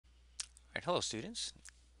Alright, hello students.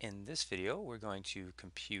 In this video we're going to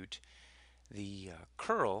compute the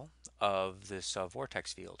curl of this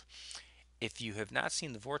vortex field. If you have not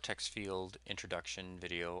seen the vortex field introduction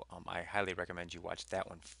video, I highly recommend you watch that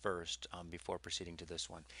one first before proceeding to this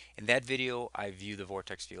one. In that video I view the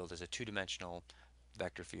vortex field as a two-dimensional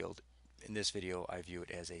vector field. In this video I view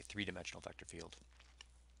it as a three-dimensional vector field.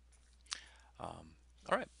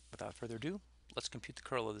 Alright, without further ado, let's compute the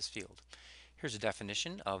curl of this field. Here's a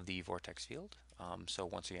definition of the vortex field. So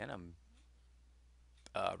once again, I'm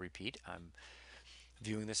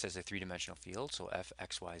viewing this as a three-dimensional field, so f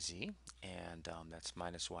x y z, and that's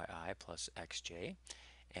minus yi plus xj.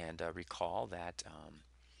 And recall that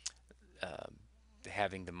uh,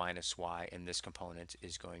 having the minus y in this component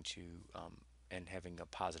is going to, and having a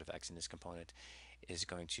positive x in this component is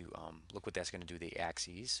going to, look what that's going to do to the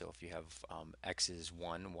axes. So if you have x is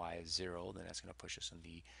 1, y is 0, then that's going to push us in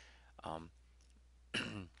the um,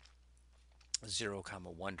 0 comma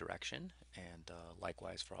 1 direction, and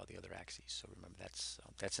likewise for all the other axes. So remember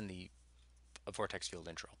that's in the vortex field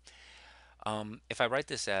intro. If I write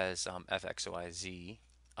this as fxyz,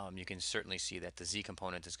 you can certainly see that the z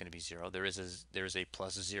component is going to be 0. There is a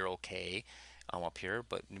plus 0k up here,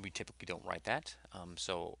 but we typically don't write that.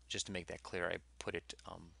 So just to make that clear, I put it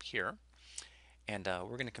here. And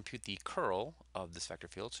we're going to compute the curl of this vector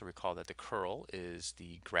field. So recall that the curl is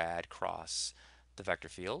the grad cross the vector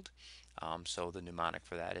field. So the mnemonic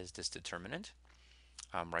for that is this determinant,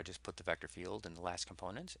 where I just put the vector field in the last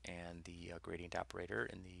component and the gradient operator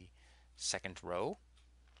in the second row.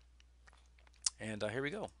 And here we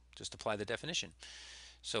go. Just apply the definition.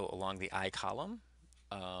 So along the I column,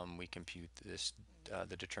 we compute this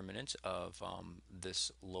the determinant of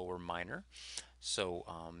this lower minor. So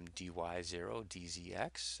dy0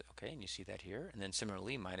 dzx, okay, and you see that here. And then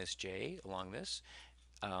similarly, minus j along this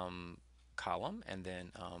column, and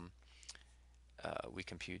then we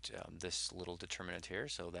compute this little determinant here,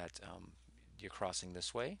 so that you're crossing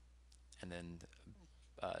this way, and then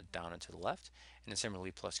down and to the left, and then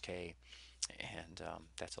similarly plus k, and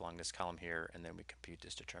that's along this column here, and then we compute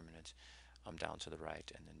this determinant down to the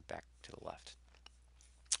right and then back to the left.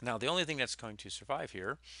 Now the only thing that's going to survive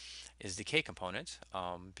here is the k component,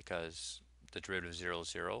 because the derivative of 0 is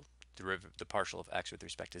 0. The partial of x with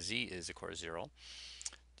respect to z is of course 0.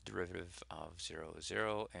 The derivative of 0 is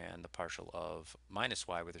 0, and the partial of minus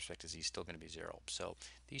y with respect to z is still going to be 0. So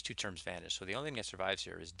these two terms vanish. So the only thing that survives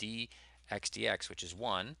here is dx dx, which is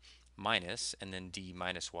 1, minus, and then d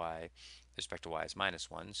minus y with respect to y is minus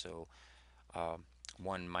 1. So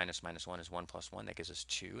 1 minus minus 1 is 1 plus 1. That gives us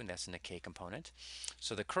 2, and that's in the k component.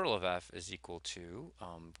 So the curl of f is equal to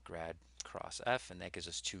grad cross f, and that gives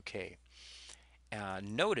us 2k.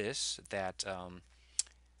 Notice that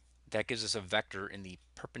that gives us a vector in the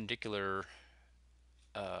perpendicular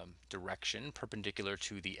direction, perpendicular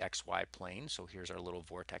to the xy plane. So here's our little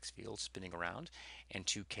vortex field spinning around, and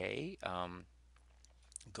 2k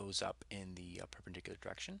goes up in the perpendicular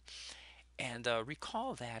direction. And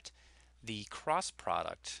recall that the cross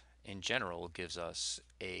product in general gives us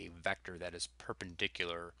a vector that is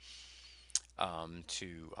perpendicular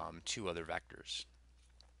to two other vectors.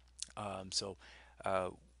 So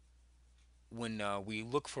when we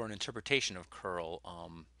look for an interpretation of curl,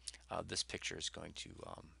 this picture is going to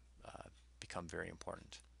become very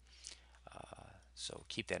important. So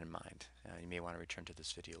keep that in mind. You may want to return to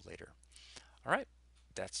this video later. All right,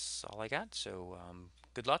 that's all I got. So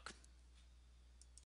good luck.